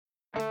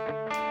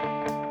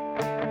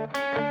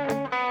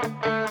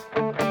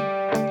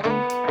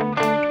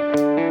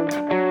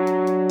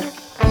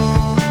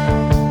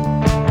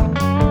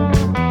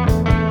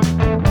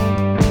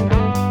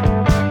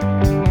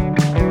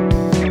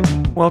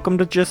Welcome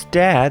to Just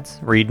Dads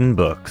Reading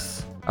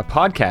Books, a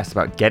podcast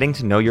about getting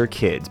to know your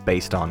kids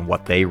based on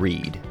what they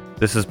read.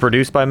 This is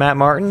produced by Matt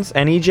Martins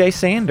and EJ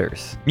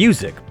Sanders.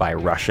 Music by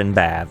Russian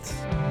Baths.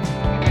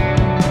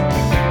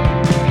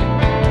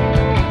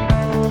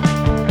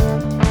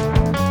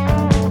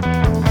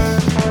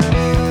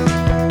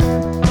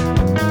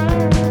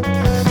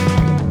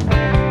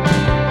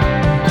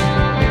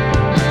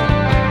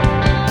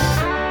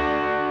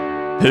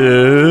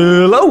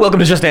 Hello, welcome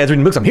to Just Dads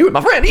Reading Books. I'm here with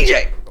my friend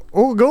EJ.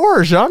 Oh,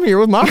 gosh, I'm here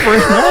with my friend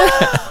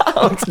Matt.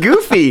 Oh, it's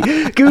Goofy.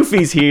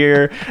 Goofy's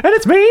here, and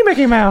it's me,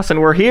 Mickey Mouse, and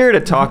we're here to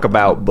talk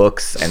about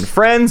books and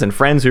friends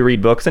who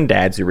read books and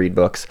dads who read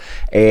books.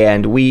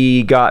 And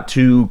we got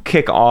to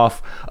kick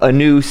off a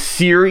new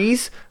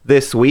series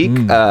this week,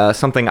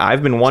 something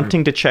I've been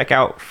wanting to check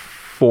out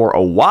for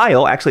a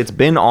while. Actually, it's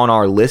been on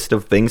our list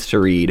of things to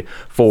read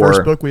for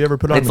First book we ever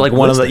put on. It's like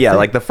one of the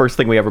like the first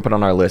thing we ever put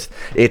on our list.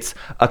 It's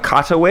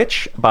Akata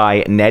Witch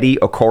by Nnedi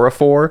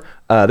Okorafor.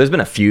 There's been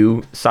a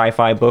few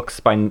sci-fi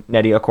books by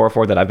Nnedi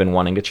Okorafor that I've been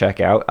wanting to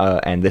check out,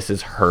 and this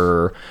is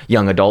her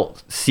young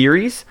adult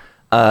series.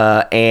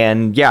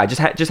 And yeah, just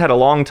had a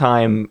long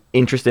time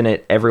interest in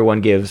it.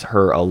 Everyone gives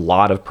her a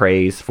lot of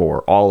praise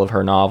for all of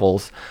her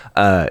novels.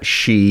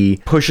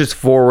 She pushes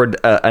forward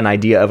an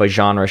idea of a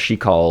genre she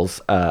calls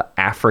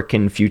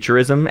African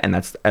futurism, and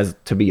that's as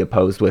to be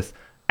opposed with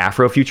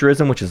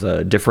Afrofuturism, which is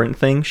a different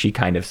thing. She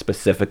kind of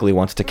specifically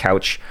wants to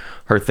couch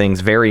her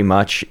things very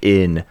much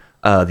in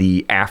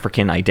the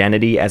African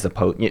identity as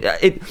opposed.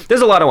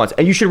 There's a lot of ones,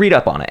 and you should read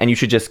up on it, and you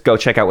should just go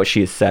check out what she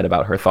has said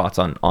about her thoughts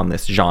on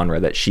this genre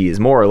that she is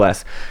more or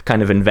less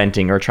kind of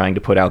inventing or trying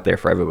to put out there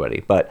for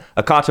everybody. But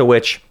Akata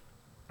Witch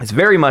is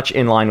very much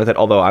in line with it,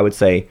 although I would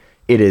say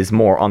it is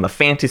more on the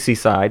fantasy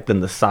side than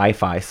the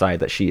sci-fi side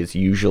that she is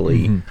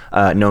usually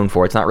known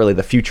for. It's not really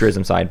the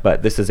futurism side,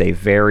 but this is a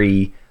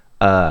very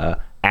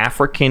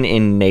African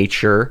in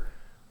nature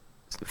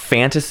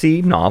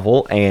fantasy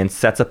novel and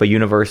sets up a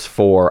universe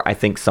for, I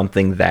think,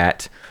 something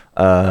that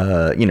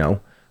a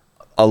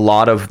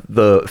lot of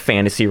the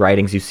fantasy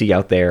writings you see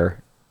out there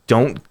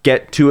don't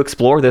get to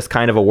explore this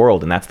kind of a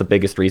world, and that's the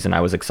biggest reason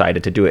I was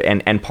excited to do it.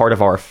 And part of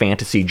our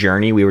fantasy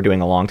journey we were doing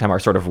a long time, our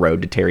sort of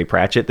road to Terry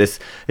Pratchett, this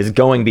is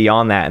going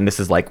beyond that, and this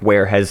is like,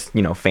 where has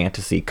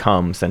fantasy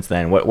come since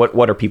then?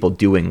 What are people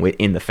doing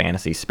in the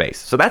fantasy space?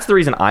 So that's the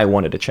reason I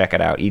wanted to check it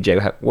out.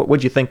 EJ, what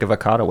would you think of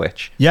Akata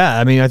Witch? Yeah,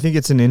 I mean, I think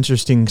it's an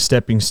interesting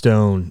stepping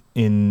stone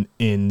in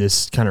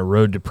this kind of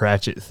road to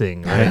Pratchett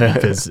thing, right?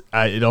 Because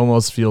it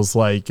almost feels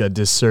like a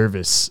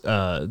disservice to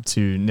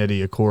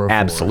Nnedi Okorafor.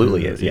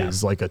 Absolutely is, yeah.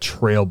 Is like a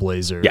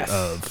trailblazer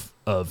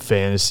of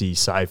fantasy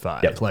sci-fi.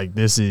 Yep. Like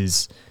this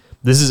is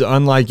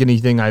unlike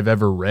anything I've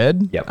ever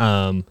read.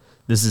 Yep.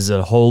 This is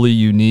a wholly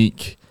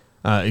unique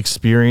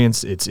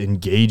experience. It's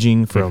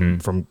engaging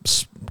from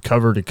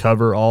cover to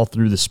cover, all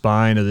through the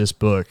spine of this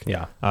book.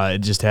 Yeah. It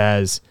just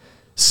has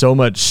so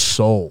much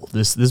soul.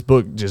 This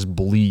book just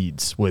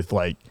bleeds with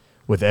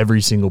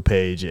every single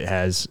page. It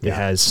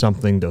has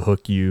something to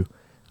hook you.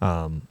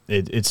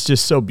 It's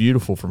just so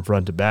beautiful from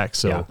front to back.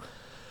 So. Yeah.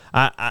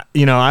 I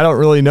don't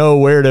really know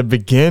where to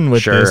begin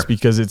with this,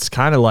 because it's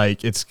kind of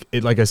like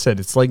like I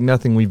said, it's like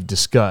nothing we've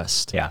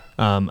discussed. Yeah.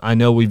 I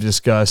know we've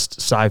discussed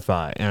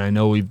sci-fi, and I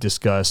know we've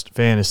discussed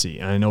fantasy,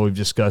 and I know we've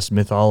discussed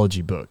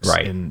mythology books.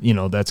 Right. And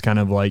that's kind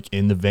of like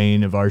in the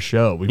vein of our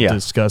show. We've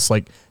discussed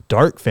like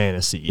dark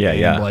fantasy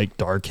and like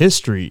dark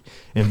history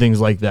and things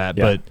like that.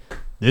 Yeah. But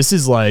this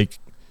is like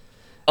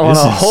on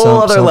a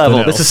whole other level.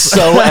 Else. This is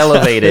so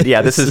elevated.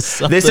 Yeah, this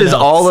is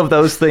all of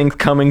those things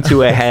coming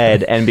to a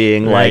head and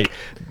being right. Like,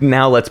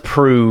 now let's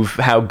prove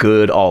how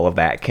good all of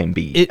that can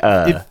be.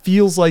 It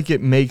feels like it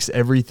makes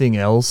everything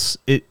else.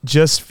 It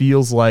just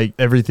feels like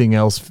everything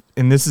else.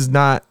 And this is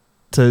not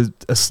to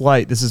a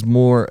slight. This is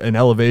more an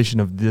elevation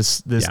of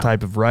this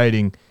type of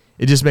writing.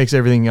 It just makes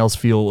everything else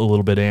feel a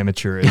little bit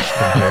amateurish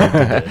compared to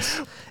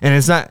this. And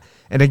it's not.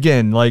 And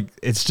again, like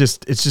it's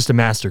just a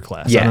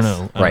masterclass. Yes,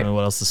 I don't know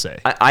what else to say.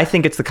 I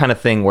think it's the kind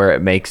of thing where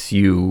it makes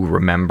you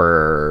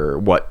remember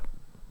what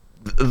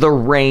the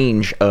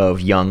range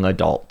of young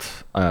adult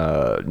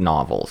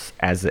novels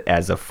as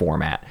a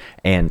format,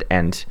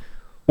 and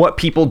what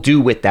people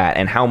do with that,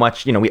 and how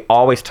much we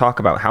always talk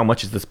about how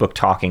much is this book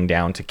talking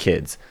down to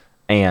kids,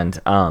 and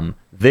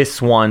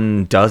this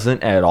one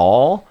doesn't at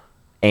all.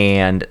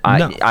 And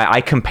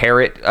I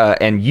compare it,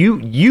 and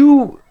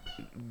you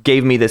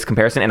gave me this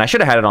comparison, and I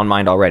should have had it on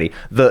mind already.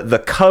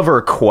 The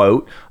cover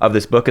quote of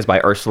this book is by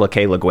Ursula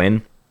K. Le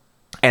Guin,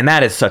 and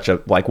that is such a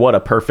what a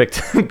perfect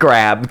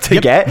grab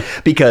to get,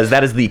 because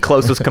that is the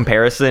closest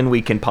comparison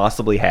we can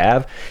possibly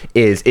have.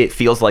 Is it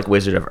feels like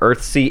Wizard of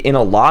Earthsea in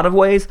a lot of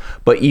ways,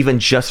 but even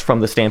just from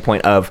the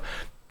standpoint of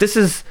this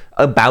is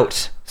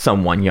about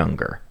someone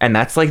younger, and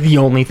that's like the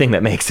only thing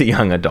that makes it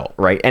young adult,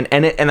 right? And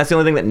that's the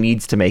only thing that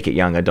needs to make it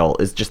young adult,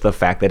 is just the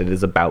fact that it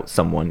is about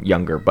someone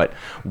younger. But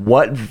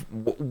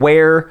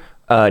where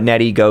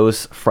Nnedi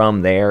goes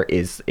from there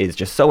is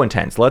just so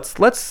intense.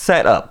 Let's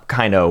set up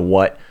kind of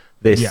what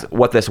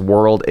this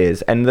world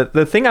is, and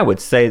the thing I would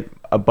say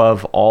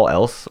above all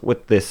else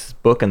with this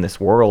book and this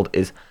world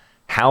is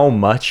how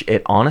much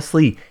it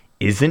honestly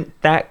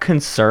isn't that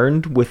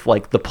concerned with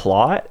like the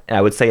plot. And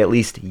I would say at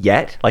least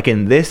yet, like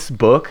in this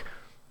book,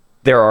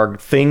 there are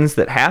things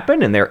that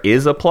happen and there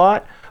is a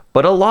plot,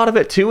 but a lot of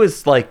it too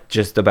is like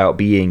just about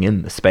being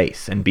in the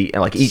space and be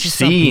like each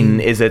scene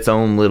is its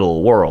own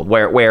little world.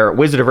 Where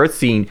Wizard of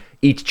Earthscene,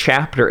 each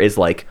chapter is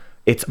like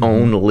its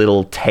own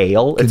little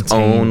tale, its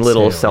own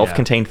little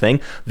self-contained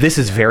thing. This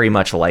is very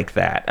much like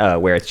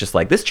that, where it's just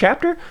like this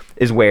chapter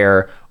is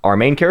where our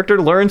main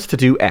character learns to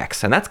do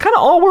X, and that's kind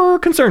of all we're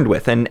concerned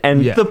with. And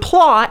the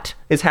plot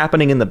is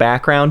happening in the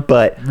background,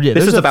 but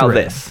this is about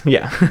this.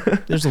 Yeah.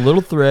 There's a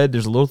little thread.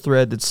 There's a little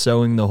thread that's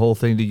sewing the whole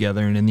thing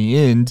together, and in the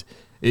end,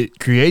 it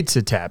creates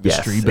a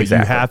tapestry. Yes, but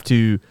exactly.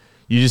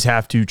 you just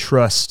have to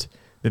trust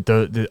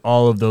that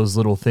all of those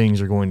little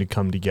things are going to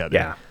come together.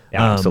 Yeah,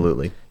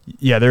 absolutely.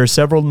 Yeah, there are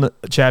several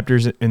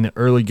chapters in the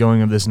early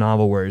going of this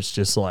novel where it's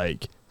just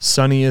like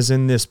Sunny is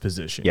in this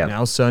position. Yep.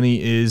 Now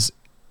Sunny is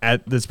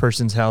at this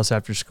person's house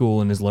after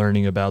school and is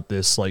learning about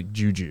this like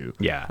juju.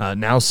 Yeah.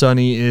 Now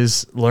Sunny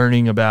is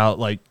learning about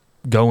like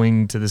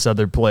going to this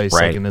other place,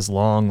 Right. like in this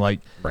long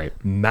like Right.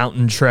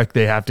 mountain trek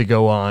they have to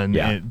go on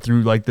Yeah. and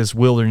through like this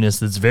wilderness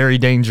that's very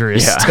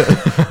dangerous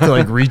Yeah. to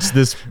like reach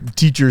this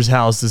teacher's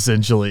house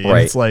essentially. And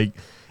Right. it's like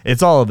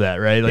it's all of that,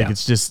 right? Like Yeah.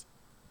 it's just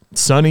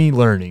Sunny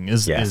learning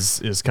is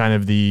kind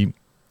of the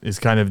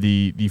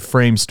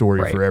frame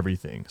story Right. for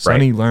everything.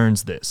 Sunny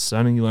learns this.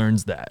 Sunny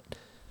learns that.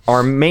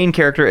 Our main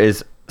character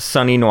is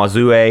Sunny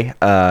Nwazue.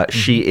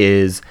 She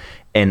is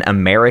an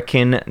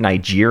American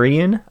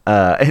Nigerian.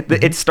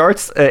 It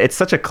starts, it's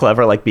such a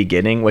clever like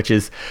beginning, which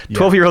is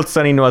 12-year-old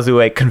Sunny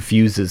Nwazue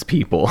confuses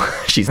people.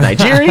 She's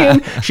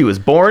Nigerian. She was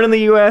born in the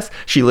US.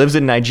 She lives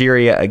in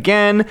Nigeria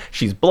again.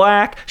 She's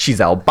black.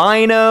 She's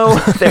albino.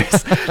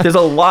 There's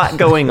a lot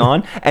going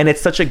on, and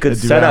it's such a good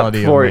setup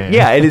for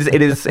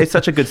it's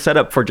such a good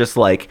setup for just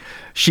like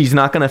she's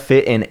not going to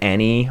fit in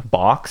any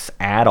box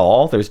at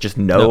all. There's just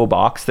no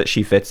box that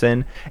she fits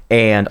in,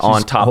 and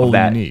on top of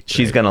that,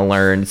 she's going to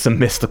learn some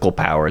mystical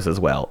powers as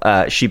well.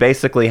 She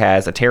basically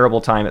has a terrible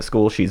time at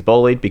school. She's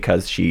bullied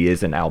because she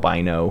is an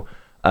albino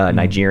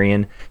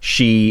Nigerian.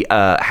 She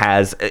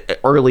has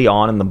early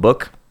on in the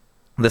book,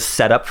 the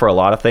setup for a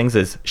lot of things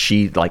is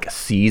she like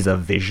sees a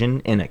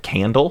vision in a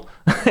candle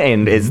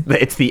and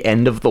it's the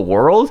end of the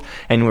world,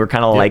 and we're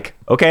kind of like,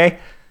 okay,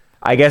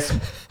 I guess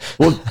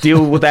we'll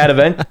deal with that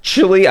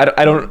eventually. I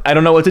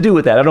don't know what to do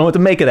with that. I don't know what to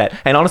make of that.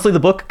 And honestly, the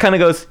book kind of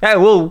goes, hey,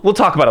 we'll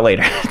talk about it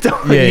later.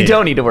 You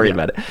don't need to worry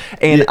about it.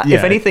 And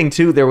if anything,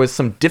 too, there was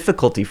some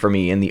difficulty for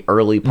me in the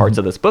early parts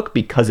of this book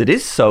because it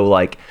is so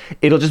like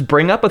it'll just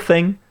bring up a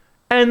thing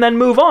and then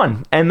move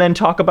on and then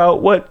talk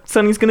about what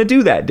Sunny's going to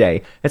do that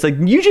day. It's like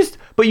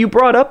but you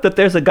brought up that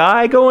there's a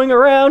guy going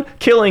around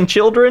killing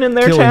children in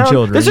their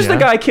town. There's just a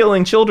guy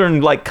killing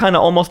children like kind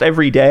of almost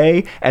every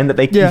day, and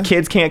that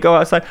kids can't go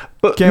outside.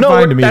 But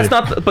that's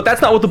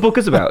not what the book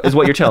is about, is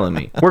what you're telling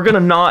me.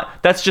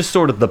 That's just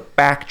sort of the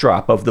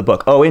backdrop of the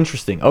book. Oh,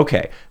 interesting.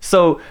 Okay.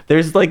 So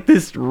there's like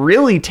this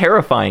really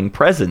terrifying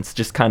presence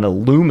just kind of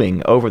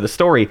looming over the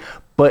story,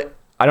 but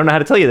I don't know how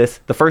to tell you this.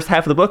 The first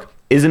half of the book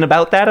isn't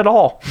about that at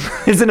all.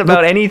 Isn't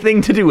about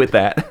anything to do with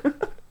that.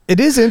 It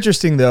is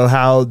interesting, though,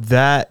 how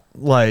that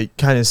like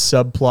kind of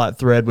subplot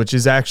thread, which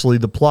is actually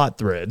the plot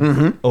thread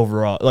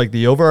overall, like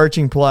the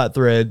overarching plot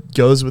thread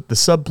goes with the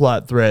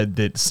subplot thread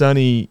that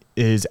Sunny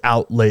is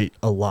out late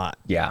a lot.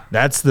 Yeah.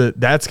 That's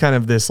kind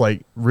of this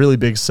like really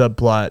big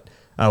subplot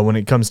when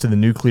it comes to the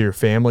nuclear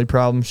family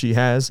problem she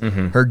has.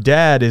 Her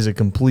dad is a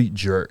complete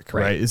jerk,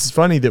 right? It's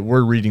funny that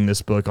we're reading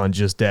this book on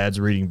just dads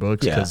reading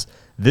books because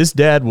this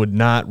dad would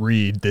not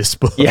read this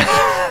book.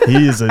 Yeah.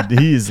 He is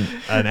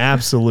an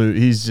absolute,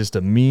 he's just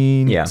a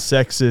mean,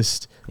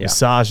 sexist,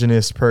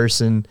 misogynist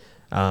person.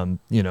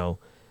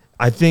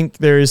 I think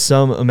there is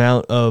some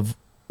amount of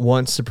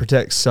wants to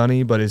protect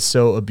Sunny, but is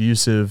so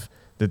abusive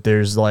that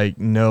there's like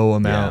no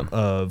amount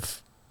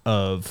of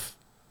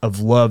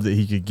love that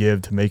he could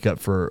give to make up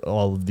for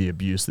all of the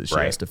abuse that she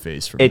has to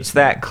face from it's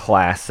that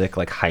classic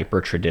like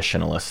hyper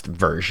traditionalist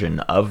version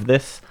of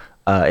this.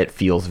 It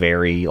feels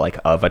very like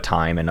of a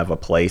time and of a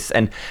place,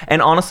 and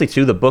honestly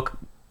too, the book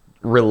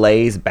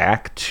relays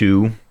back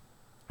to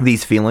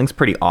these feelings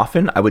pretty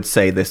often. I would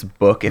say this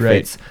book, if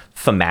it's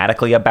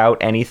thematically about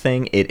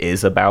anything, it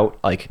is about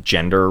like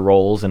gender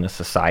roles in a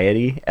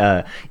society.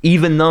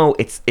 Even though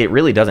it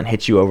really doesn't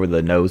hit you over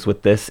the nose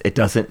with this,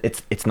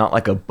 it's not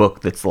like a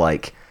book that's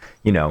like,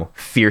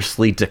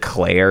 fiercely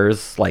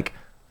declares like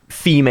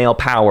female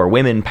power,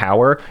 women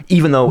power,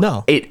 even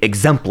though it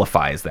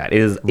exemplifies that.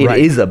 It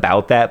is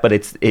about that, but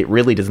it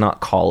really does not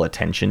call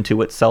attention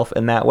to itself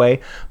in that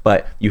way.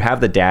 But you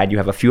have the dad, you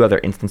have a few other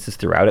instances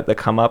throughout it that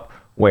come up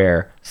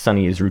where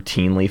Sunny is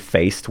routinely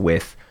faced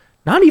with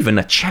not even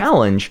a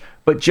challenge,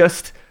 but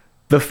just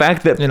the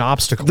fact that an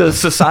obstacle. The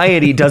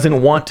society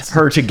doesn't want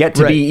her to get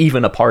to be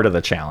even a part of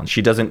the challenge.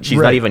 She's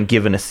not even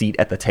given a seat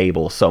at the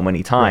table so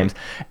many times.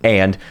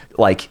 And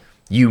like,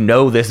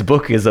 this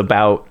book is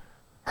about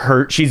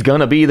she's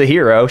gonna be the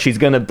hero. She's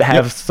gonna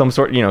have some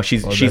sort,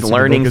 she's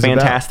learning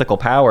fantastical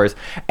powers.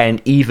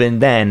 And even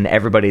then,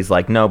 everybody's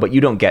like, no, but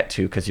you don't get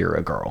to because you're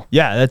a girl.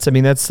 Yeah, that's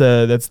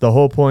the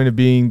whole point of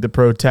being the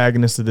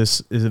protagonist of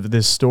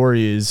this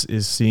story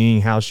is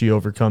seeing how she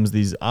overcomes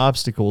these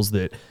obstacles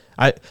that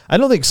I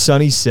don't think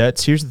Sunny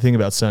sets. Here's the thing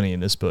about Sunny in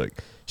this book.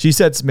 She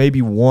sets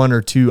maybe one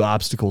or two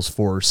obstacles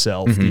for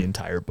herself the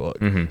entire book.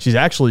 She's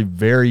actually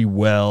very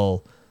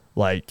well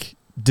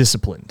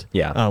disciplined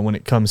when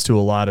it comes to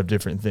a lot of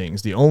different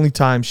things. The only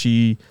time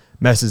she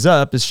messes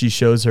up is she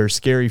shows her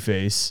scary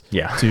face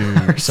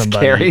to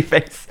somebody. Scary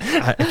face.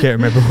 I can't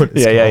remember what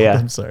it's called. Yeah.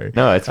 I'm sorry.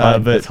 No, it's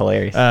fine. It's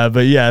hilarious.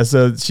 But yeah,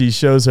 so she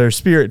shows her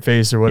spirit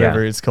face or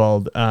whatever it's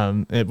called,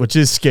 which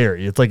is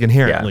scary. It's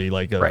inherently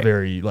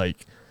very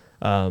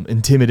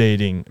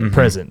intimidating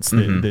presence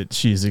that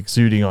she's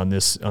exuding on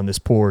this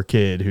poor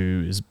kid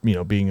who is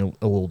being a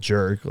little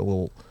jerk, a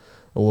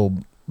little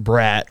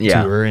brat to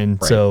her,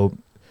 and so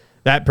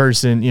that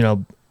person,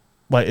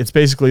 it's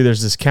basically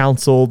there's this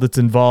council that's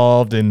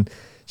involved, and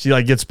she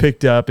gets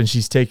picked up and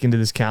she's taken to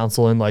this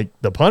council, and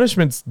the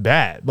punishment's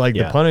bad.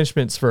 The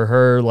punishments for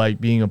her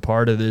being a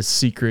part of this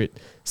secret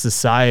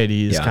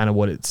society is kind of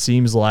what it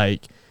seems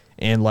like,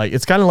 and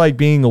it's kind of like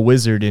being a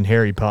wizard in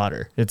Harry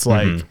Potter. It's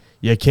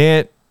you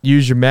can't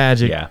use your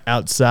magic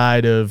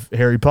outside of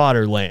Harry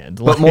Potter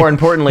land. But more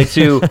importantly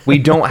too, we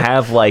don't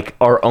have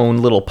our own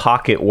little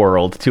pocket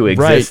world to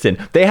exist in.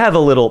 They have a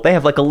little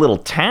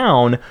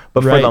town,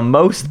 but for the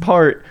most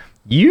part,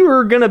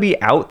 you're going to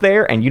be out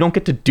there and you don't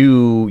get to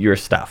do your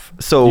stuff.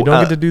 So you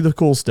don't get to do the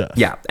cool stuff.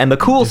 Yeah. And the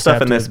cool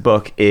stuff in this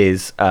book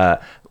is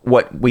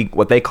what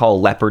they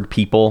call leopard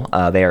people.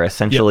 They are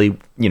essentially,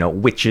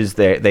 witches.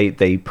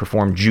 They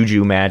perform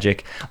juju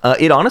magic.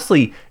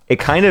 It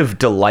kind of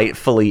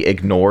delightfully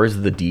ignores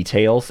the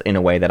details in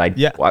a way that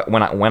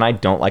when I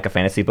don't like a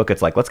fantasy book,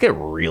 it's let's get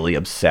really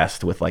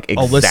obsessed with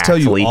exactly. Let's tell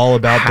you all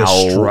about the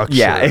structure.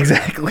 Yeah,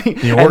 exactly.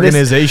 The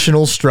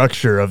organizational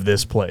structure of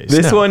this place.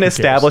 This one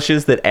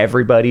establishes that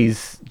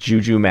everybody's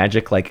juju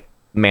magic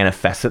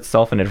manifests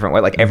itself in a different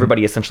way.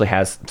 Everybody essentially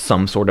has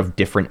some sort of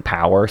different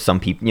power. Some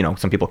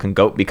people can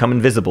become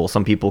invisible.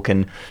 Some people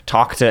can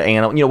talk to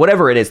animals.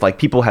 Whatever it is,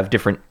 people have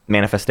different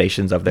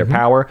manifestations of their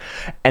power.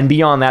 And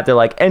beyond that, they're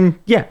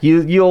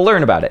you'll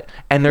learn about it.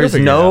 And there's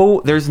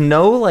no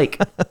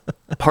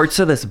parts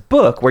of this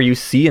book where you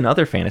see in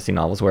other fantasy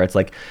novels where it's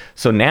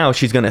so now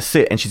she's going to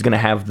sit and she's going to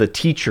have the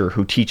teacher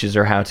who teaches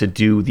her how to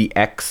do the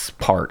X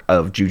part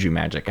of juju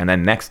magic. And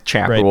then next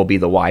chapter will be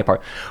the Y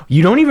part.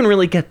 You don't even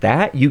really get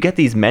that. You get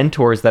these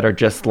mentors that are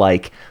just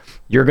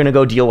you're going to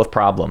go deal with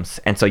problems.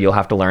 And so you'll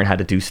have to learn how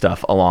to do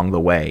stuff along the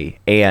way.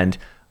 And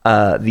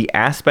the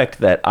aspect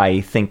that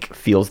I think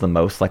feels the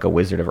most like a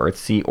Wizard of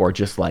Earthsea, or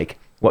just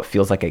what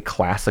feels like a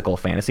classical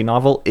fantasy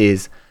novel,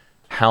 is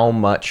how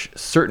much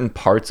certain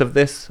parts of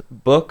this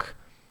book,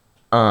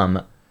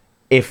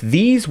 if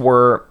these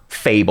were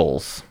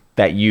fables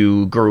that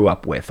you grew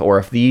up with, or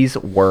if these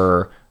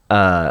were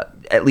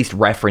at least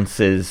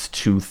references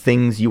to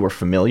things you were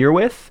familiar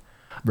with,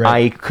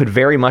 I could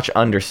very much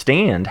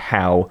understand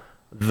how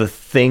the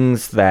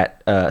things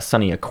that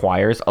Sunny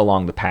acquires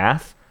along the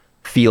path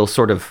feel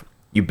sort of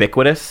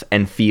ubiquitous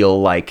and feel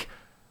like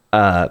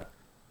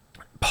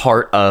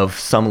part of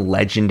some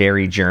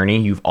legendary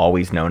journey you've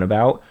always known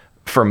about.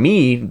 For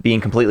me, being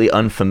completely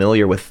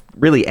unfamiliar with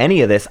really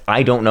any of this,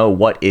 I don't know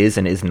what is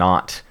and is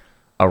not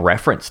a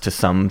reference to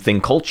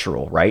something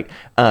cultural, right?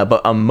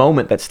 But a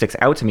moment that sticks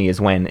out to me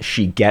is when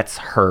she gets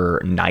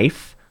her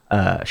knife.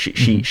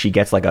 She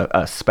gets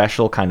a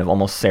special kind of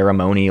almost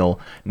ceremonial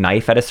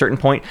knife at a certain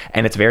point,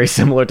 and it's very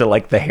similar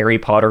to the Harry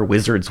Potter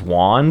wizard's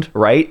wand,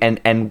 right? And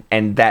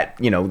that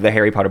the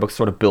Harry Potter books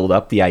sort of build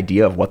up the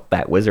idea of what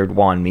that wizard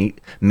wand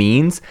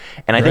means,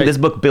 and I think this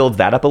book builds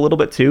that up a little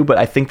bit too. But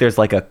I think there's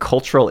a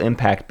cultural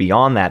impact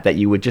beyond that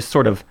you would just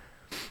sort of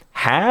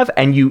have,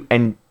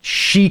 and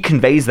she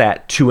conveys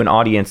that to an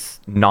audience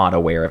not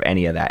aware of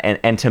any of that,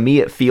 and to me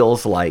it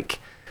feels like,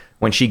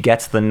 when she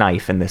gets the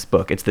knife in this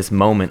book, it's this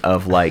moment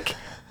of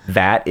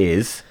that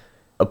is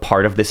a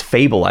part of this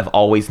fable I've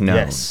always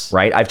known,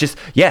 right? This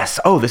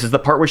is the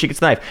part where she gets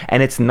the knife.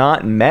 And it's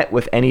not met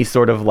with any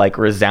sort of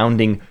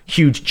resounding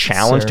huge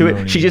challenge to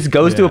it. She just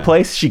goes to a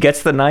place, she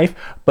gets the knife,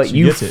 but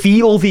you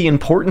feel the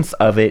importance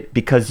of it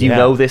because you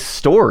know this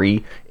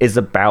story is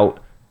about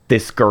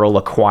this girl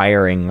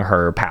acquiring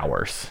her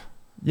powers.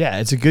 Yeah,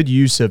 it's a good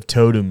use of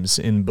totems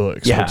in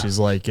books, which is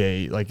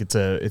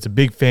it's a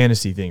big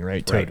fantasy thing,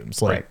 right? Totems,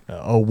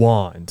 a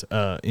wand,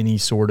 any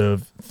sort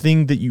of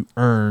thing that you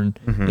earn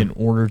in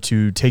order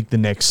to take the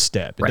next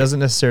step. It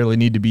doesn't necessarily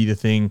need to be the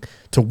thing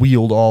to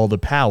wield all the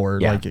power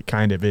like it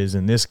kind of is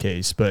in this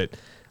case, but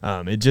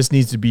it just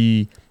needs to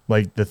be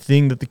the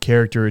thing that the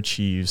character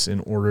achieves in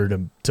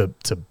order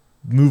to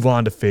move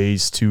on to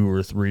phase 2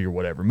 or 3 or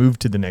whatever, move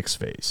to the next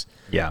phase.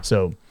 Yeah.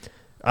 So,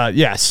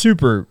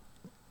 super.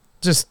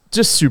 Just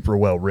super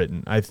well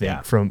written, I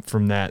think,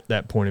 from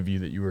that point of view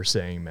that you were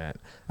saying, Matt.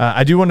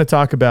 I do want to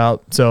talk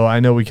about. So I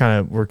know we're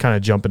kind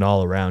of jumping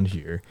all around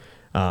here.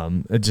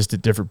 just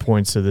at different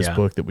points of this Yeah.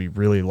 book that we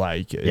really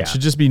like. It Yeah.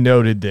 should just be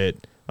noted that,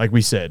 like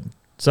we said,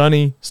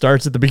 Sunny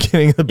starts at the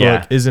beginning of the book,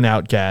 Yeah. is an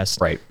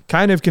outcast, Right.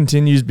 kind of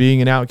continues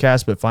being an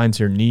outcast, but finds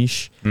her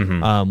niche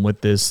Mm-hmm.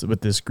 with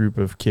this group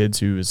of kids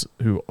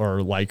who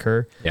are like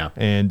her. Yeah.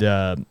 And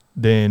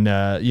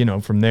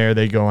then from there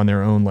they go on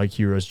their own like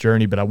hero's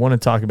journey. But I want to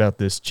talk about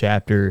this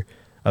chapter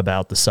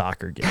about the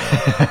soccer game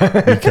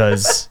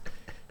because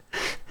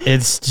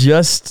it's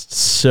just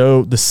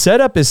so, the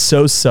setup is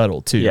so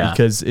subtle too, Yeah.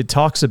 because it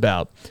talks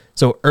about,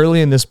 so early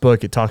in this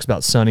book, it talks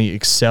about Sunny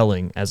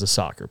excelling as a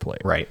soccer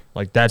player. Right.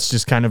 Like that's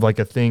just kind of like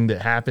a thing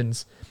that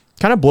happens,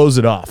 kind of blows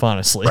it off,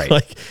 honestly. Right.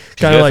 Like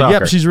kind good of at like, yep,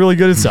 soccer. she's really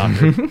good at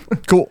soccer.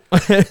 Cool.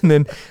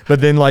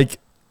 But then like,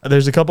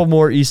 there's a couple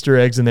more Easter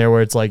eggs in there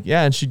where it's like,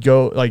 yeah, and she'd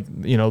go like,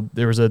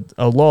 there was a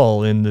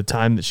lull in the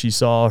time that she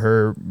saw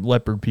her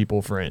leopard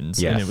people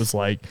friends. Yes. And it was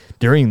like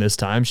during this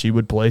time she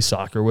would play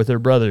soccer with her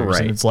brothers.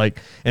 Right. And it's like,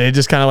 and it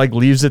just kind of like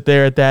leaves it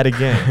there at that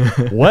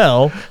again.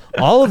 Well,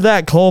 all of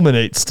that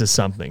culminates to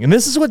something. And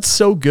this is what's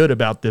so good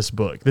about this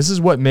book. This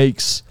is what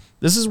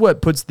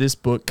puts this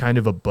book kind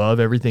of above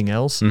everything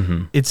else.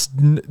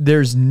 Mm-hmm.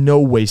 There's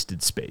no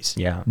wasted space.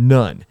 Yeah.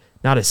 None.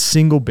 Not a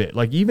single bit.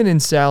 Like even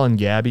in Sal and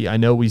Gabby, I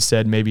know we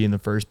said maybe in the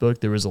first book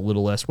there was a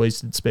little less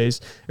wasted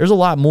space. There's a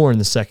lot more in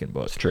the second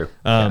book. It's true.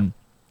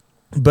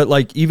 But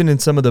like even in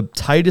some of the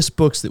tightest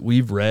books that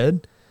we've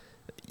read,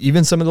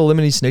 even some of the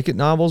Lemony Snicket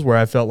novels where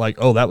I felt like,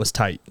 oh, that was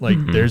tight. Like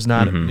there's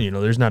not,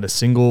 there's not a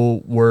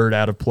single word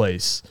out of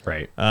place.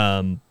 Right.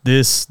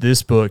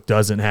 This book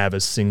doesn't have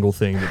a single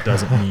thing that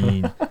doesn't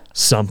mean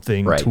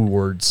something Right.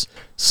 towards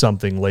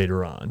something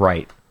later on.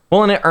 Right.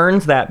 Well, and it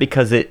earns that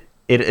because it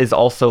is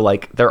also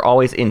like they're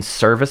always in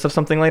service of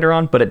something later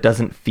on, but it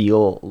doesn't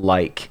feel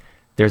like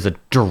there's a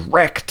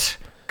direct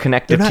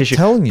connective They're not tissue.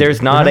 telling you. There's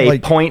They're not not, a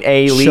like, point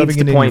A leads shoving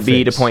to it in point your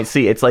B to face. point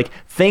C. It's like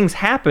things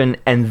happen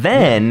and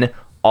then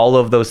all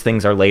of those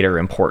things are later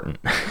important,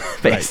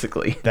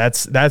 basically.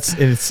 That's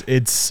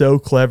it's so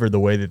clever the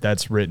way that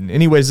that's written.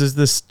 Anyways, there's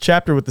this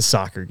chapter with the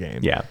soccer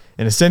game. Yeah.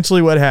 And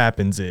essentially what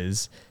happens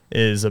is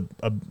there's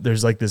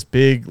like this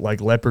big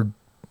like leopard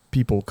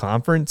people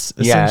conference.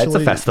 Yeah, it's a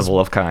essentially. festival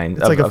of kind.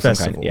 It's like a of some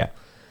festival. Kind. Yeah.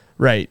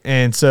 Right.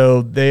 And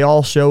so they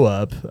all show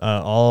up.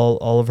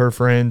 All of her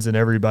friends and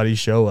everybody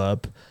show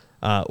up.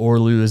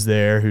 Orlu is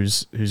there,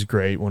 who's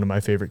great, one of my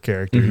favorite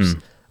characters.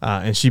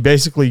 And she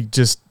basically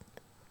just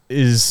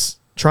is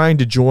trying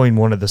to join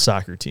one of the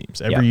soccer teams.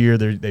 Every year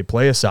they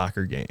play a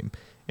soccer game.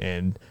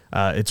 And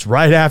it's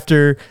right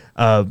after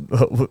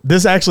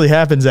this actually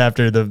happens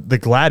after the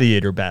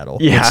gladiator battle,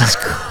 which is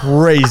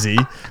crazy.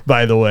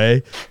 By the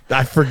way,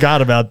 I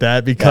forgot about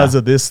that because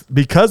of this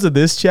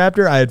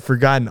chapter. I had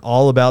forgotten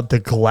all about the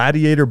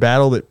gladiator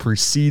battle that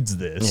precedes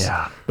this.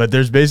 Yeah. But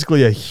there's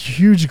basically a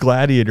huge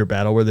gladiator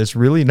battle where this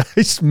really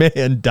nice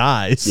man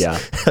dies. Yeah.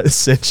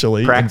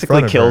 Essentially,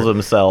 Practically kills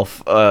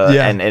himself.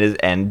 Yeah.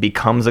 and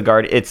becomes a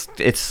guard. It's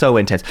so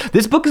intense.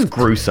 This book is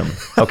gruesome.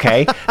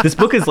 Okay, this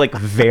book is like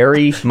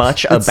very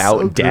much about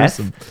so death.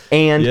 gruesome.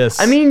 And Yes.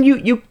 I mean,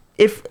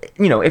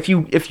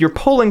 if you're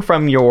pulling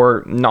from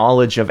your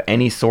knowledge of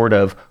any sort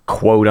of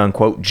quote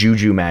unquote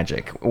juju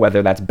magic,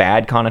 whether that's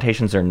bad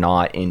connotations or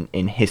not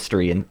in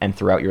history and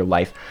throughout your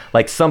life,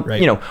 like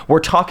we're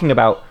talking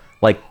about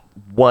like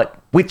what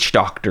witch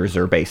doctors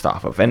are based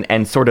off of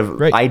and sort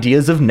of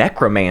ideas of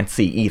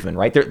necromancy even,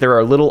 right? There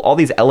are all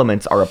these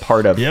elements are a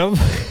part of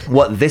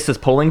what this is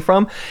pulling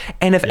from.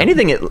 And if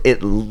anything,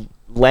 it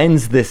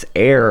lends this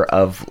air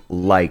of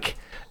like,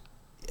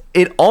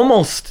 it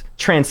almost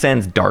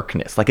transcends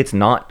darkness. Like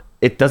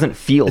it doesn't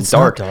feel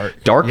dark.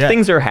 Dark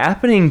things are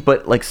happening,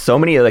 but like so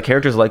many of the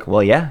characters are like,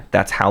 well, yeah,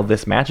 that's how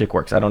this magic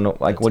works. I don't know.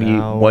 Like, what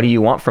do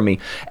you want from me?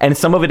 And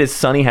some of it is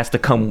Sunny has to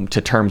come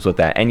to terms with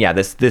that. And yeah,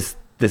 this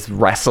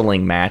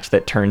wrestling match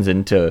that turns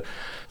into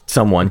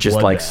someone just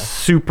Bloodbath. like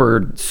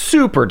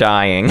super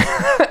dying.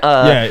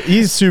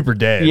 He's super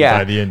dead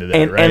by the end of that,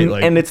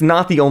 and it's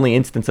not the only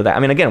instance of that. I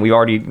mean, again, we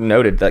already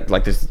noted that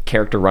like this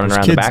character running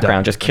around the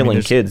background just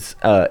killing kids.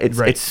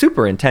 It's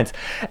super intense,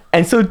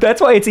 and so that's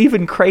why it's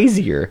even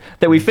crazier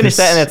that we finish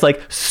that and it's like,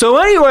 so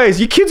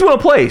anyways, you kids want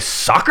to play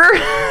soccer?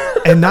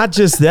 And not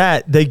just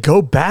that, they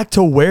go back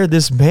to where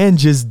this man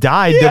just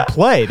died to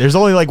play. There's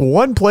only like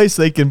one place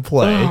they can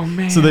play. Oh,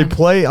 man. So they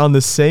play on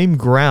the same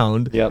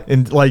ground. Yep.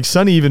 And like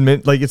Sunny even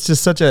meant, like, it's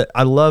just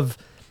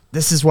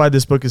this is why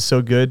this book is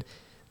so good.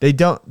 They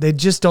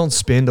just don't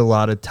spend a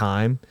lot of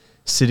time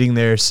sitting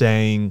there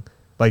making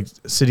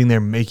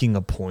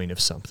a point of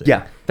something.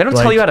 Yeah. They don't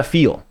tell you how to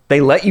feel.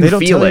 They let you feel it.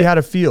 They don't tell you how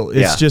to feel.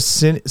 It's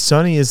just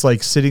Sunny is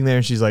like sitting there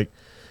and she's like,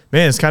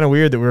 man, it's kind of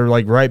weird that we're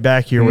like right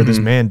back here where this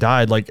man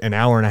died like an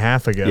hour and a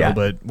half ago,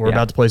 but we're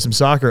about to play some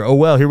soccer. Oh,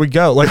 well, here we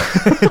go. Like,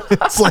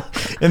 it's like,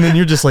 and then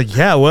you're just like,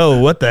 yeah,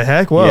 whoa, what the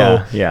heck?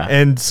 Whoa. Yeah.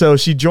 And so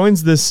she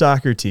joins this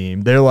soccer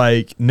team. They're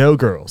like, no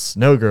girls.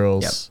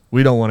 Yep.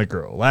 We don't want a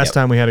girl. Last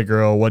time we had a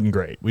girl, wasn't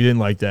great. We didn't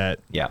like that.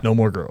 Yeah. No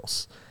more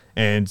girls.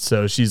 And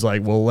so she's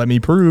like, well, let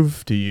me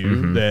prove to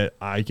you that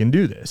I can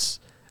do this.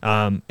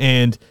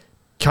 And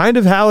kind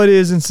of how it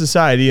is in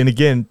society. And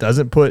again,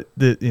 doesn't put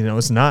the,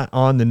 it's not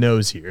on the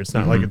nose here. It's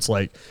not like it's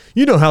like,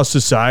 how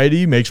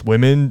society makes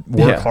women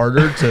work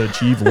harder to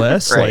achieve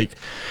less. Right. Like,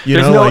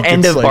 there's no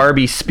end of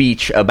Barbie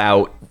speech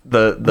about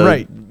the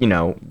right.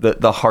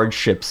 the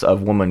hardships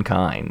of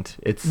womankind.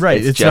 It's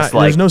right. It's just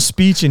not, there's no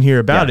speech in here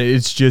about it.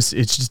 It's just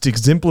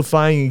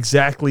exemplifying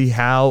exactly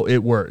how it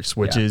works,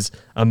 which is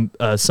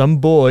some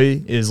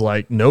boy is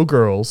like, no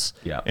girls.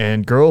 Yeah.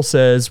 And girl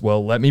says,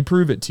 well, let me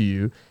prove it to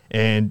you.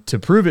 And to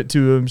prove it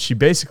to him, she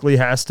basically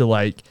has to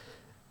like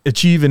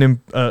achieve an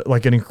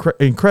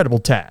incredible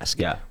task.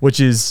 Yeah. Which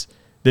is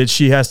that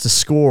she has to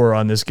score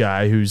on this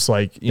guy who's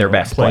like their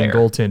best playing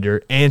player.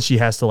 goaltender, and she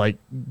has to like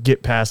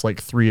get past like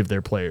 3 of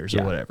their players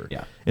or whatever.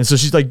 Yeah. And so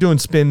she's like doing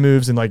spin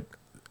moves, and like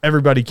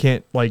everybody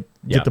can't like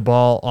get the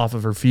ball off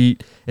of her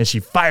feet, and she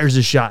fires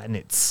a shot and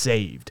it's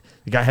saved.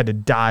 The guy had to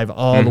dive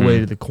all the way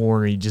to the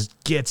corner. He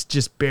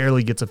just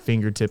barely gets a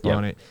fingertip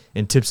on it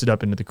and tips it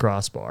up into the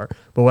crossbar.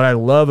 But what I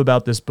love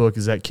about this book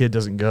is that kid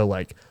doesn't go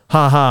like,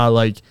 ha,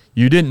 like,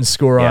 you didn't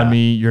score on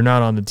me, you're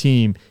not on the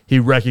team. He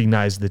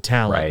recognized the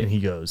talent, and he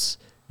goes,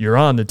 you're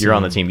on the team. You're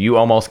on the team. You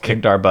almost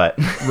kicked our butt.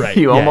 Right.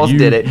 You almost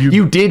did it.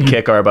 You did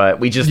kick our butt.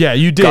 We just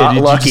you did. got You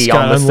lucky just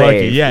got on the unlucky.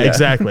 save. Yeah,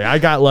 exactly. I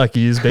got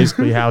lucky is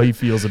basically how he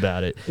feels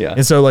about it. Yeah.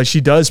 And so like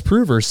she does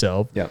prove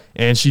herself. Yeah.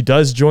 And she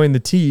does join the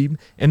team,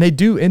 and they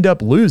do end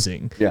up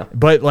losing. Yeah.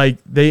 But like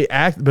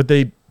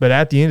but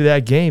at the end of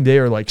that game, they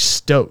are like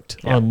stoked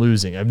on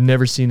losing. I've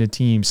never seen a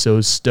team so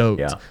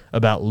stoked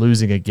about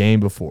losing a game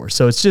before.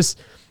 So it's just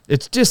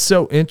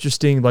so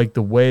interesting, like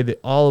the way that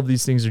all of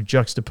these things are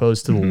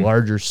juxtaposed to the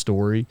larger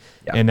story.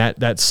 Yeah. And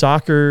that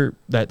soccer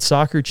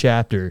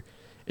chapter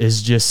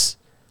is just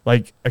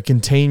like a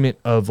containment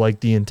of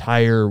like the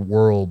entire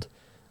world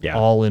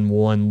all in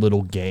one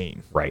little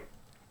game. Right.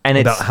 And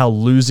about it's how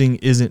losing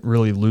isn't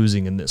really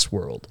losing in this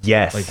world.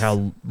 Yes. Like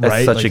how,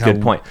 that's such like a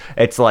good point.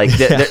 It's like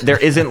there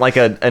isn't like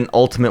an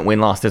ultimate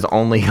win-loss. There's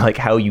only like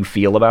how you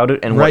feel about it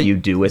and what you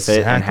do with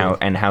it,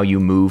 and how you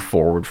move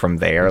forward from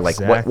there. Like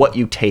what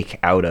you take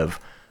out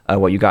of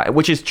what you got,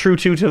 which is true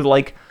to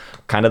like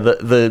kind of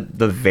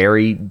the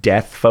very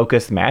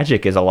death-focused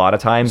Magic is a lot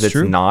of times it's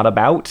not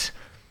about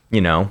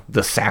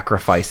the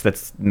sacrifice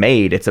that's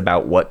made. It's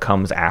about what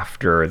comes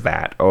after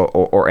that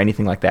or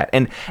anything like that.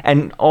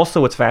 And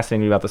also what's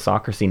fascinating about the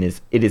soccer scene is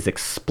it is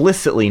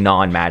explicitly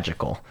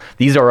non-magical.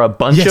 These are a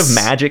bunch of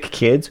Magic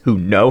kids who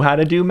know how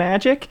to do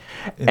Magic.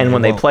 And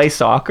when they play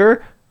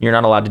soccer, you're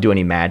not allowed to do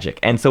any magic.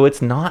 And so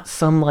it's not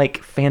some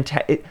like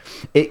fantastic...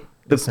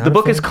 The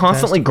book is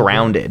constantly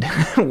grounded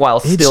while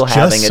still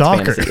having its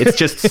fantasy. It's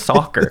just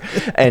soccer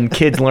and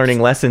kids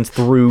learning lessons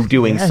through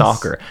doing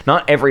soccer.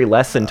 Not every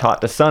lesson taught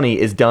to Sunny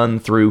is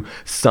done through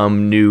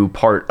some new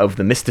part of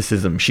the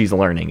mysticism she's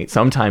learning.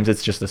 Sometimes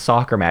it's just a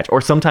soccer match, or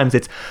sometimes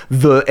it's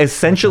the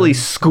essentially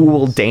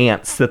school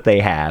dance that they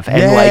have,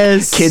 and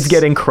like kids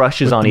getting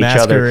crushes on each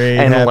other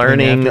and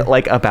learning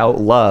like about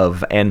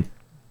love, and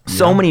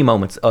so many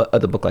moments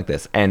of the book like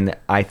this. And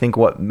I think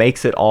what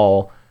makes it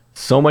all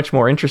so much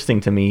more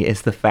interesting to me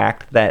is the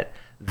fact that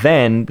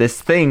then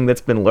this thing that's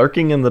been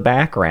lurking in the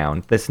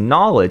background, this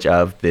knowledge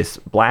of this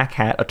black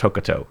hat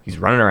Otokoto, he's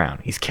running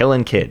around, he's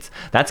killing kids.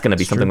 That's going to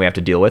be something we have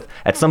to deal with.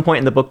 At some point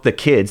in the book, the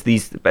kids,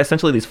 these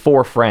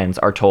 4 friends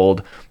are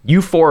told,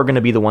 you 4 are going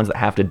to be the ones that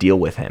have to deal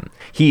with him.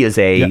 He is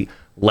a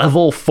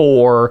level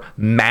 4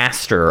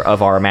 master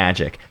of our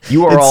magic.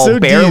 You are all so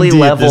barely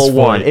level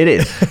 1. It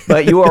is.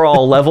 But you are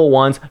all level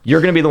 1s. You're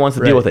going to be the ones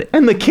to deal with it.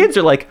 And the kids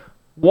are like,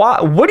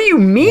 what do you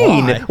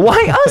mean?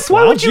 Why us?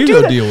 Why would you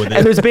do that? Deal with it?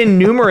 And there's been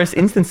numerous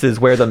instances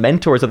where the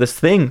mentors of this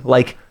thing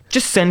like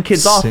just send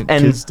kids off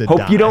and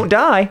hope you don't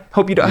die.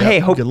 Hope you don't. Hey,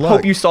 hope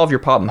you solve your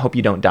problem. Hope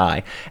you don't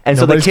die. And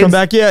nobody's so the kids come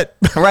back yet.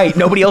 Right.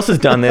 Nobody else has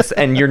done this,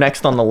 and you're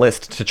next on the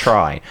list to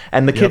try.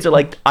 And the kids are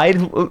like, I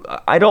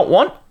don't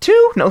want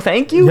to. No,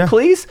 thank you,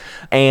 please.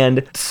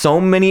 And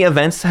so many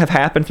events have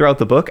happened throughout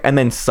the book, and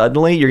then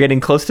suddenly you're getting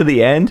close to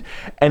the end,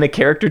 and a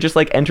character just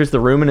like enters the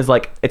room and is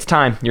like, "It's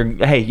time.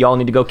 Hey, y'all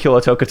need to go kill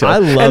Otokoto." I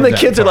love and the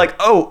kids are like,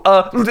 "Oh,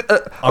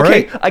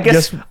 okay. I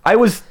guess I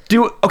was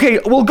do. Okay,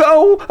 we'll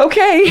go.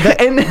 Okay."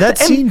 That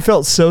scene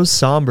felt so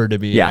somber to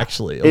me.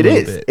 Actually, it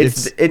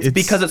is. It's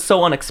because it's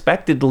so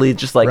unexpectedly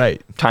just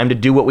like time to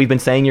do what we've been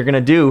saying you're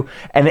gonna do,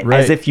 and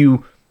as if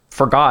you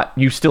forgot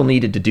you still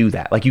needed to do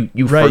that. Like you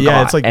forgot.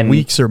 Yeah, it's like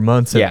weeks or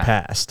months have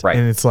passed,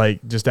 and it's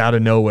like just out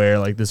of nowhere,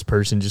 like this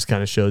person just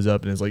kind of shows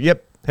up and is like,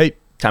 "Yep, hey,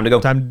 time to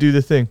go. Time to do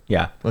the thing.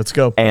 Yeah, let's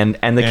go." And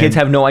the kids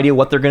have no idea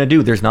what they're gonna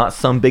do. There's not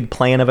some big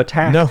plan of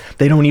attack. No,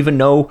 they don't even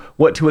know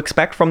what to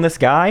expect from this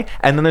guy.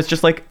 And then there's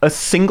just like a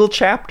single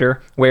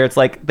chapter where it's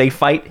like they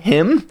fight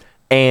him,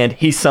 and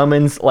he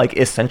summons like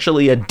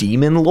essentially a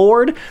demon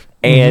lord,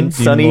 and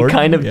Sunny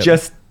kind of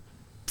just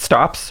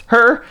stops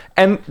her,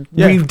 and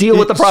we deal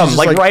with the problem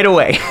like right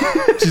away.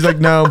 She's like,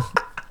 "No,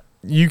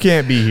 you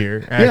can't be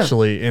here,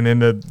 actually." And then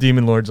the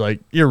demon lord's like,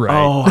 "You're right.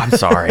 Oh, I'm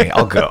sorry.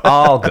 I'll go.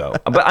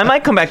 But I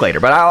might come back later,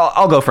 but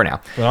I'll go for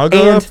now. I'll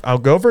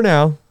go for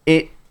now.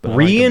 It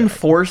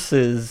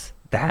reinforces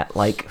that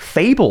like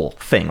fable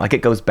thing. Like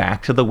it goes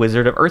back to the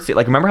Wizard of Earthsea.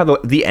 Like remember how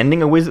the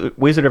ending of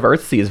Wizard of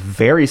Earthsea is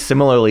very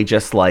similarly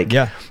just like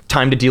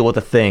time to deal with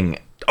a thing.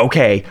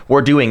 Okay,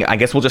 I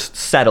guess we'll just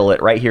settle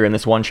it right here in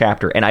this one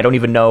chapter. And I don't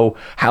even know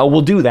how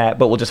we'll do that,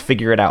 but we'll just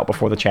figure it out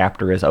before the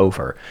chapter is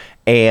over.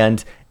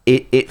 And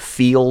it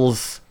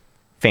feels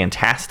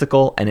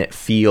fantastical, and it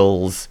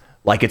feels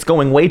like it's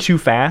going way too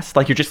fast.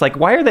 Like you're just like,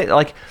 why are they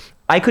like,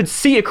 I could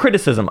see a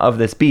criticism of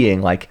this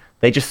being like,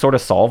 they just sort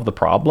of solve the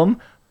problem.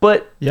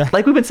 But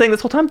like we've been saying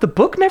this whole time, the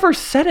book never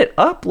set it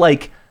up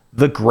like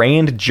the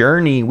grand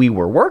journey we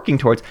were working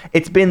towards.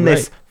 It's been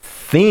this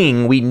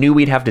thing we knew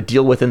we'd have to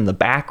deal with in the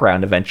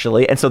background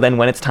eventually. And so then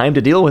when it's time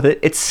to deal with it,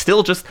 it's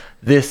still just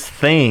this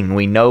thing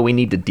we know we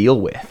need to deal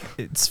with.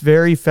 It's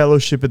very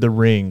Fellowship of the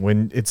Ring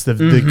when it's the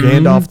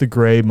Gandalf the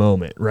Grey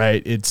moment,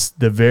 right? It's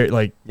the very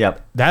like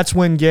that's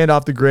when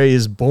Gandalf the Grey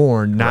is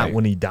born, not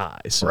when he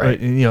dies. Right.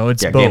 You know,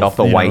 it's both. Gandalf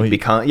the White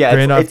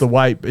Gandalf the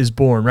White is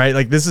born, right?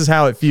 Like this is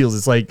how it feels.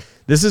 It's like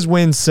this is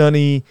when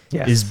Sunny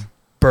is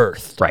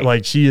birthed. Right.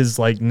 Like she is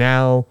like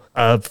now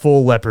a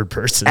full leopard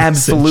person.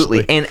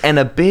 Absolutely. And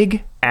a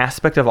big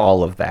aspect of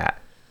all of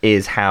that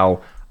is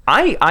how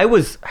I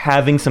was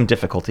having some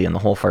difficulty in the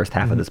whole first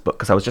half of this book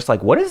because I was just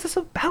like, what is this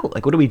about?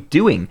 Like, what are we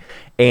doing?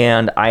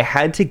 And I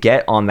had to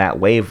get on that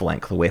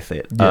wavelength with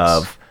it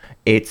of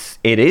it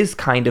is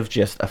kind of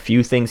just a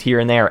few things here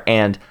and there.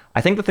 And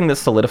I think the thing that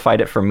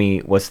solidified it for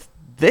me was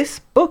this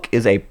book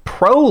is a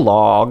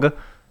prologue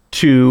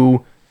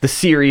to the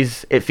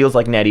series. It feels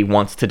like Nettie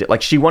wants to do,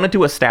 like she wanted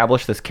to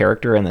establish this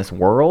character in this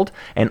world,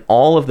 and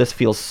all of this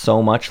feels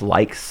so much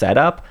like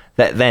setup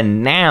that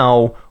then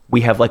now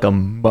we have like a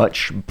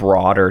much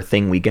broader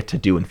thing we get to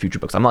do in future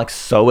books. I'm like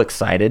so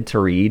excited to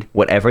read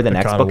whatever the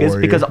next book is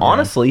because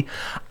honestly,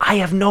 I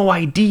have no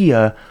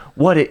idea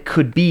what it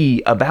could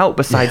be about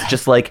besides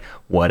just like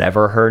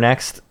whatever her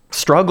next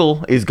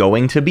struggle is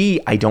going to be.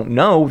 I don't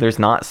know. There's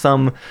not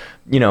some,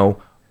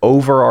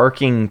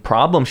 overarching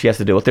problem she has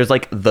to deal with. There's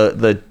like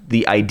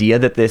the idea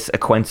that this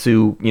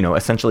Equensu,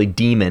 essentially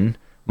demon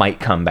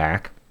might come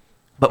back.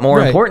 But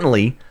more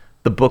importantly,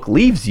 the book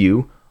leaves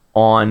you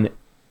on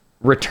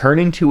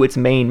returning to its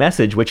main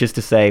message, which is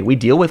to say we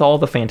deal with all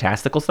the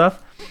fantastical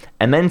stuff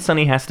and then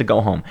Sunny has to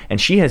go home,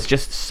 and she has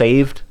just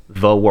saved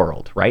the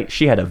world, right?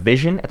 She had a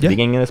vision at the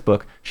beginning of this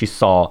book. She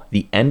saw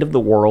the end of the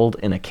world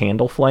in a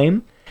candle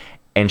flame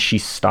and she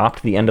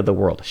stopped the end of the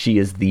world. She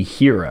is the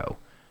hero.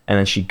 And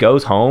then she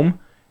goes home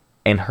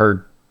and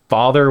her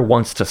father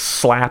wants to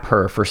slap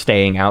her for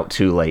staying out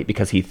too late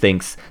because he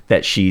thinks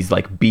that she's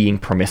like being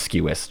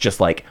promiscuous, just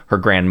like her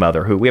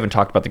grandmother, who we haven't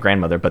talked about the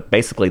grandmother, but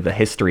basically the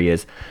history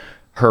is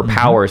her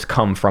powers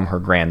come from her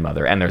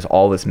grandmother, and there's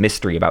all this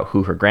mystery about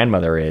who her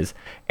grandmother is,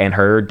 and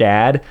her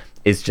dad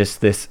is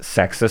just this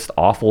sexist,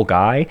 awful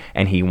guy,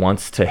 and he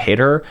wants to hit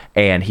her,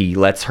 and he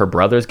lets her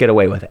brothers get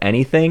away with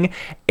anything,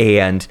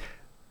 and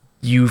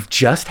you've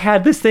just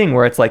had this thing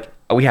where it's like,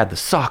 we had the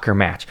soccer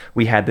match,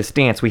 we had this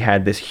dance, we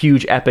had this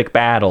huge epic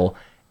battle,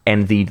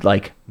 and the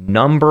like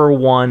number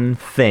one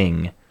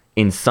thing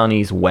in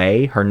Sunny's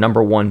way, her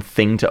number one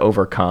thing to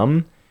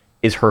overcome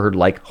is her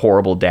like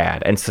horrible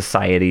dad and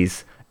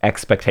society's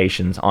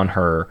expectations on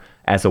her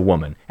as a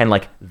woman. And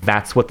like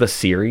that's what the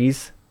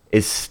series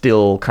is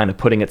still kind of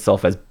putting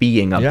itself as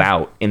being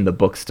about in the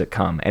books to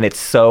come. And it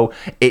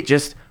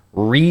just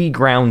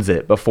regrounds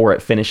it before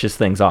it finishes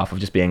things off of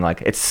just being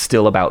like, it's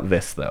still about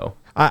this though.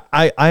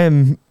 I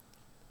am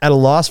at a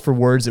loss for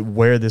words at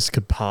where this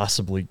could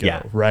possibly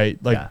go,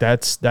 right? Like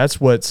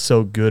that's what's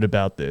so good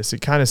about this.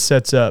 It kind of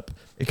sets up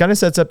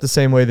the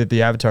same way that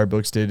the Avatar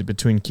books did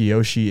between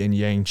Kyoshi and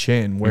Yang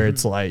Chen, where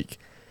it's like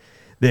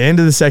the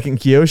end of the second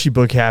Kyoshi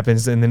book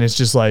happens, and then it's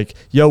just like,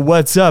 yo,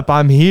 what's up?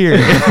 I'm here.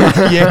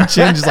 Yang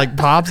Chen just like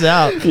pops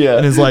out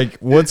and is like,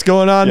 what's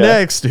going on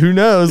next? Who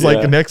knows?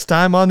 Like next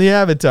time on the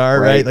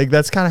Avatar, right? Like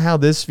that's kind of how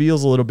this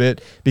feels a little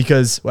bit,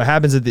 because what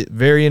happens at the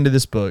very end of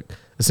this book,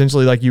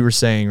 essentially, like you were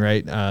saying,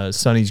 right?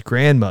 Sunny's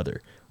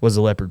grandmother was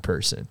a leopard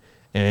person,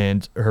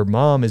 and her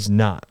mom is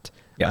not.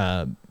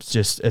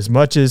 Just as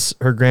much as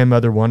her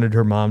grandmother wanted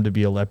her mom to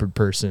be a leopard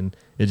person,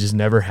 it just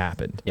never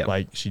happened.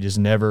 Like she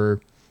just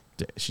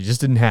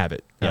didn't have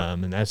it.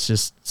 And that's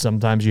just,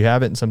 sometimes you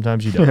have it and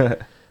sometimes you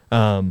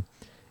don't.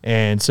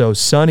 And so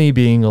Sunny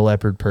being a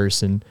leopard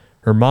person,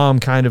 her mom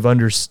kind of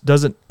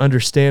doesn't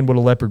understand what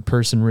a leopard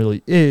person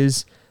really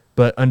is,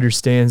 but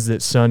understands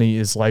that Sunny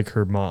is like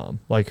her mom,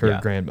 like her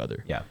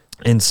grandmother.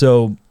 And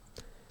so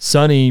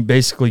Sunny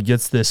basically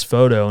gets this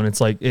photo, and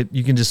it's like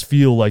you can just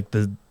feel like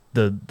the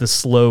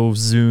slow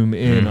zoom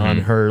in on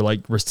her like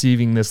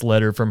receiving this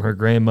letter from her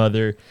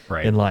grandmother,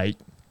 and like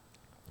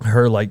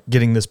her like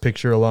getting this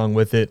picture along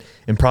with it,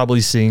 and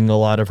probably seeing a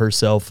lot of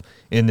herself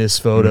in this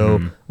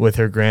photo with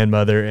her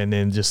grandmother, and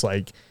then just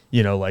like,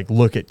 like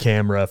look at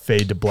camera,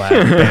 fade to black,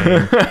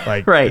 bang,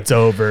 like it's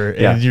over,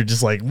 and you're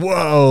just like,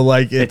 whoa,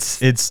 like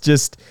it's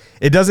just,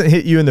 it doesn't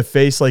hit you in the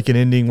face like an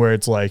ending where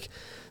it's like,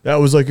 that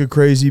was like a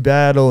crazy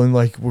battle and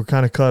like we're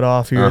kind of cut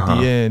off here at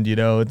the end,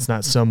 it's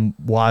not some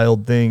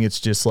wild thing. It's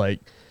just like,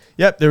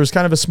 yep, there was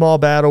kind of a small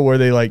battle where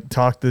they like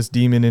talked this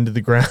demon into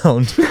the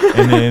ground,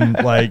 and then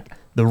like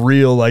the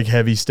real like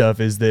heavy stuff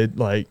is that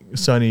like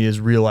Sunny is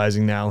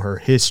realizing now her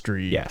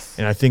history. Yes.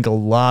 And I think a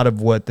lot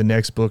of what the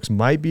next books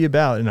might be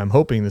about, and I'm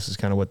hoping this is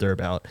kind of what they're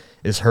about,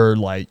 is her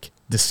like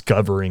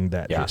discovering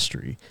that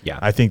history. Yeah.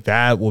 I think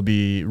that will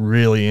be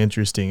really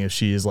interesting if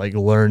she is like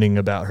learning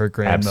about her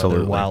grandmother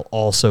Absolutely. while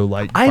also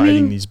like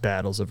fighting these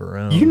battles of her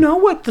own. You know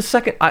what? The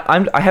second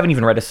I haven't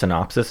even read a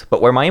synopsis,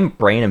 but where my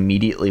brain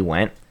immediately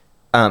went.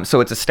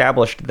 So it's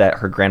established that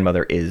her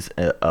grandmother is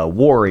a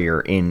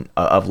warrior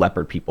of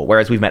leopard people,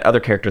 whereas we've met other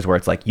characters where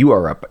it's like you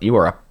are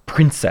a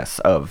princess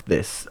of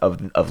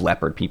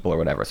leopard people or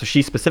whatever. So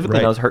she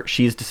specifically knows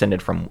she's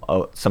descended from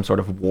some sort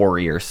of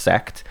warrior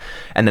sect,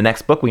 and the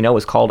next book we know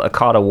is called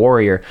Akata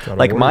Warrior.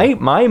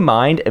 My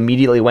mind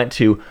immediately went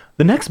to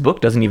the next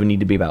book doesn't even need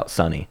to be about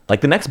Sunny.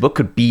 Like the next book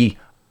could be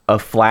a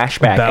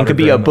flashback and could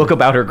be a book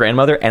about her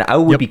grandmother, and I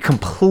would be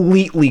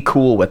completely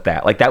cool with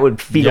that. Like that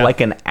would feel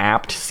like an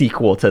apt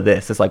sequel to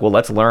this. It's like, well,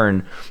 let's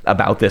learn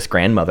about this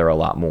grandmother a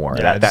lot more.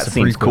 That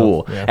seems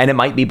cool. And it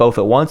might be both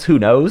at once, who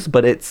knows,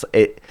 but it's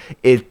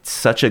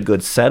such a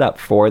good setup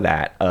for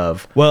that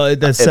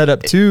the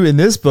setup too in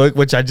this book,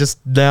 which I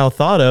just now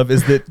thought of,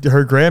 is that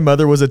her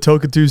grandmother was a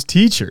Tokatu's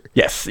teacher.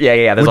 Yes.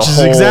 Yeah. Which is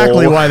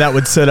exactly why that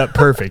would set up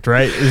perfect,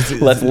 right?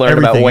 Let's learn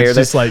about where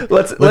this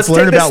let's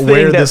learn about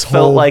where this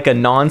felt like a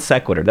non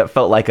sequitur, that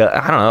felt like a,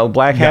 I don't know,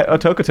 Black Hat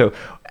Otokoto.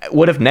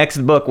 What if next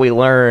book we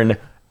learn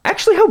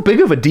actually how big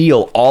of a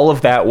deal all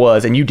of that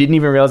was, and you didn't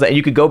even realize that, and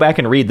you could go back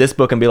and read this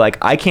book and be like,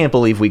 I can't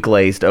believe we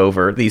glazed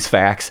over these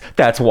facts.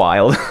 That's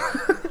wild.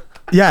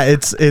 Yeah,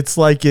 it's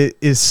like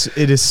it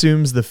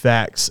assumes the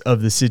facts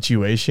of the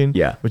situation.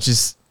 Yeah. Which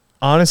is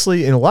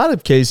honestly, in a lot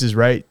of cases,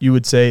 right, you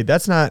would say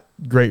that's not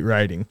great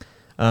writing.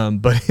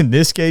 But in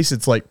this case,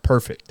 it's like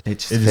perfect. It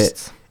just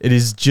fits. It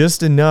is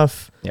just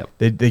enough. Yep.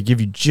 They give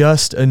you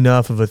just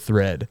enough of a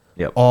thread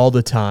all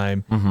the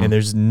time, and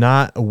there's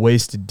not a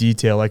wasted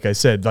detail. Like I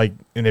said, like,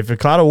 and if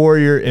Akata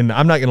Warrior, and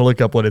I'm not going to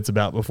look up what it's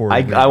about before.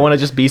 I want to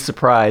just be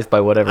surprised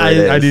by whatever it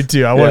is. I do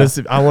too. I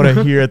want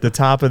to hear at the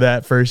top of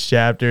that first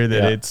chapter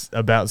that it's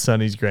about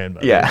Sunny's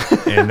grandmother. Yeah.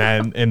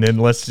 and then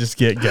let's just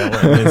get going.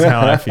 Is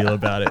how I feel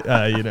about it.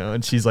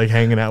 And she's like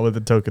hanging out with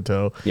the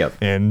Tokuto. Yep.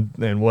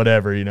 And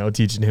whatever,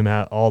 teaching him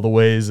how all the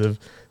ways of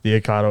the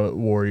Akata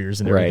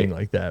warriors and everything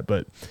like that.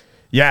 But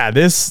yeah,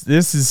 this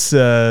is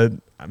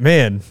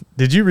man,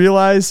 did you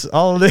realize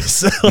all of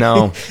this?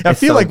 No. I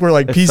feel like we're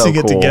like piecing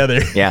it together.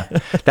 Yeah.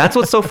 That's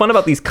what's so fun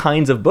about these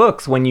kinds of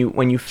books. When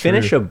you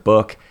finish a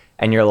book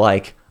and you're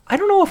like, I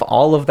don't know if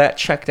all of that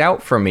checked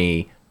out for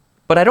me,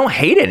 but I don't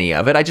hate any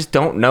of it. I just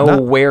don't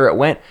know where it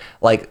went.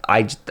 Like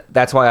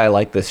that's why I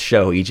like this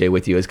show, EJ,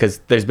 with you, is because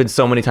there's been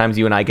so many times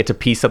you and I get to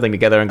piece something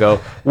together and go,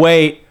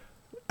 wait,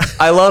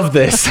 I love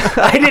this.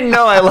 I didn't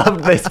know I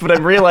loved this, but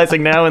I'm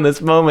realizing now in this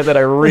moment that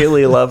I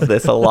really love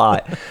this a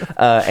lot.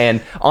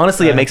 And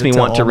honestly, it makes me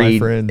want to read.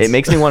 It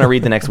makes me want to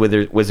read the next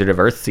Wizard of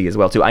Earthsea as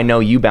well too. I know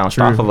you bounced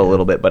off of a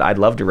little bit, but I'd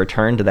love to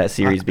return to that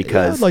series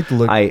because I'd like to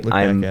look back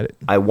at it.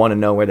 I want to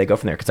know where they go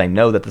from there, because I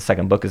know that the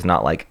second book is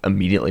not like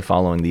immediately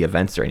following the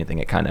events or anything.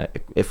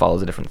 It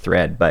follows a different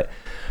thread, but.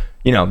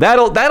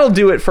 That'll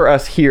do it for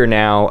us here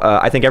now.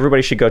 I think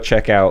everybody should go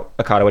check out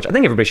Akata Witch. I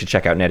think everybody should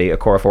check out Nnedi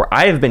Okorafor.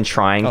 I have been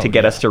trying to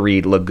get us to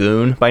read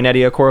Lagoon by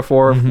Nnedi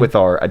Okorafor with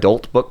our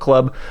adult book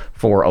club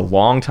for a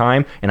long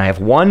time, and I have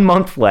 1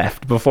 month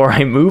left before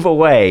I move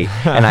away,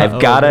 and I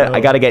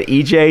gotta get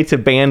EJ to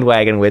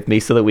bandwagon with me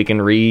so that we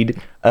can read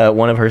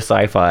one of her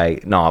sci-fi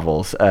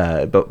novels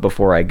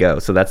before I go.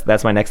 So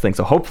that's my next thing.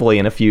 So hopefully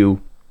in a few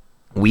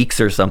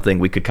weeks or something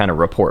we could kind of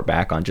report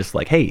back on, just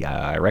like, hey,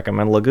 I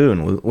recommend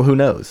Lagoon. Who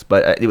knows?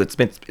 But it's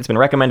been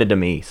recommended to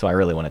me, so I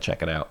really want to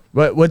check it out.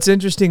 But what's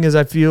interesting is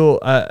I feel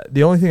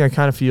the only thing I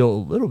kind of feel a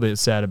little bit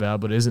sad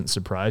about, but isn't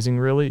surprising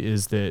really,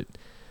 is that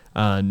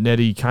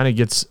Nnedi kind of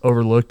gets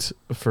overlooked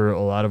for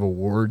a lot of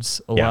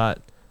awards a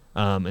lot.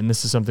 And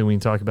this is something we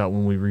can talk about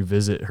when we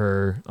revisit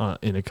her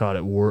in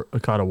Akata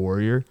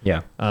Warrior.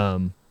 Yeah.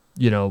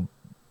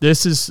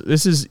 This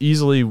is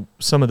easily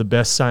some of the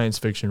best science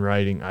fiction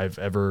writing I've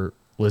ever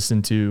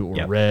listened to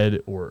or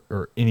read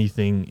or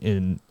anything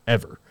in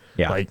ever.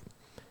 Yeah. Like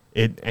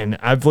it, and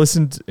I've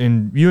listened,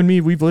 and you and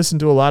me, we've listened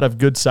to a lot of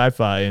good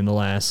sci-fi in the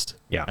last,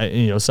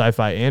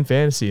 sci-fi and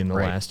fantasy in the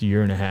last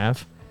year and a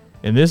half.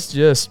 And this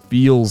just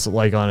feels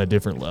like on a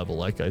different level,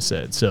 like I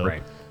said. So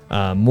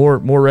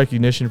more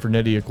recognition for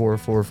Nnedi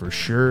Okorafor for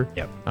sure.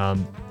 Yep.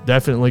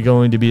 Definitely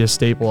going to be a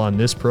staple on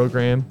this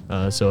program.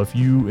 So if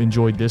you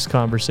enjoyed this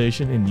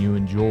conversation and you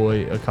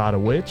enjoy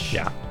Akata Witch,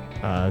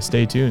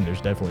 stay tuned.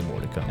 There's definitely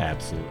more to come.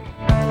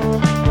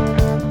 Absolutely.